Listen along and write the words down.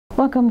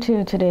Welcome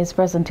to today's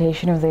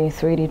presentation of the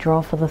 3D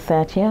draw for the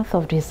 30th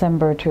of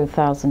December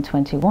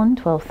 2021.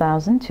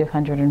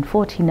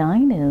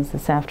 12,249 is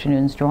this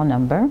afternoon's draw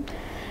number.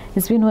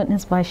 It's been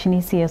witnessed by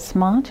Shanicia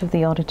Smart of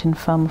the auditing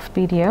firm of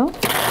BDO.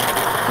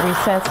 3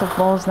 sets of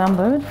balls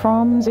numbered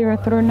from 0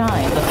 through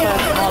 9. The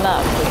first ball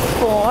up is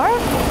 4,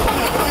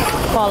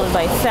 followed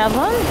by 7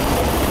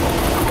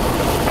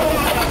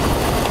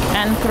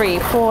 and 3.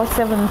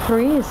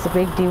 473 is the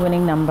big D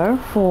winning number.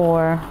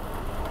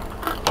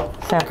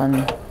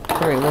 473.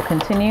 We'll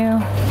continue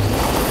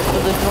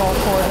with the draw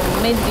for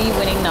the Midday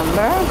winning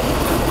number.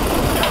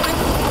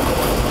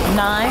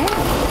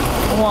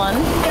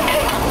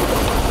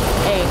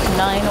 918.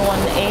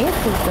 918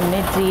 is the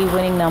Midday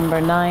winning number.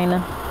 9,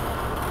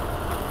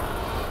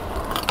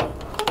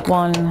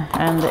 1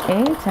 and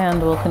 8,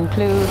 and we'll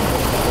conclude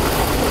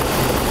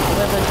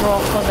with a draw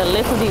for the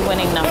Little D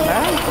winning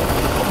number.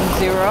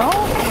 0,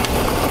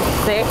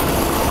 6,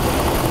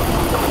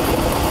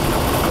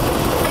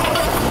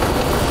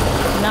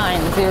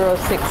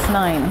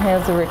 9069.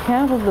 Here's a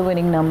recap of the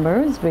winning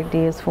numbers. Big D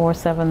is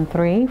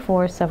 473,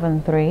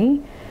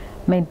 473.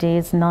 Midday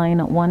is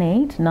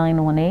 918,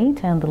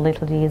 918, and the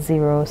Little D is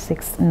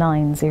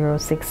 069,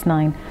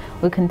 069.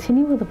 We'll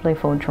continue with the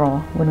playful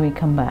draw when we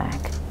come back.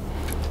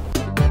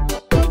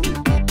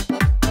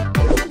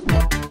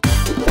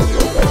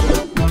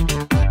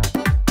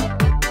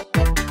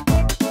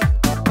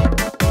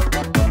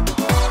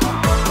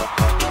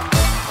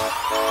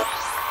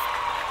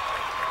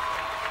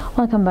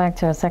 Welcome back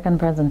to our second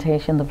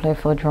presentation, the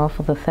playful draw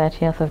for the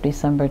 30th of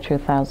December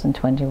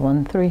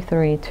 2021.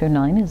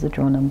 3329 is the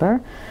draw number.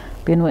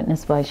 Being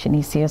witnessed by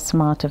Shanicia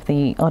Smart of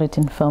the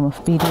auditing firm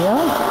of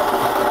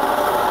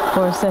BDO.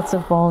 4 sets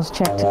of balls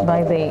checked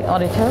by the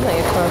auditor.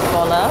 The first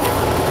ball up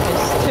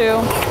is 2,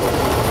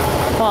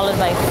 followed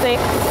by 6,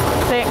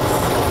 6,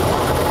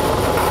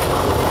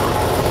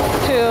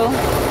 2,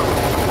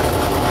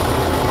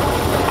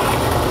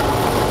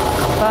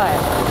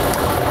 5.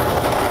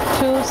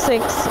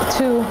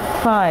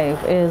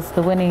 2625 is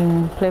the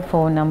winning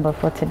playful number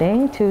for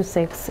today.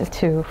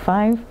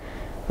 2625.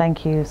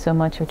 Thank you so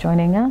much for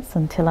joining us.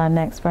 Until our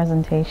next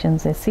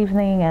presentations this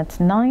evening at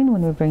 9,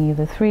 when we bring you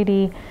the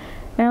 3D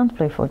and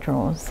playful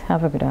draws.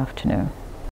 Have a good afternoon.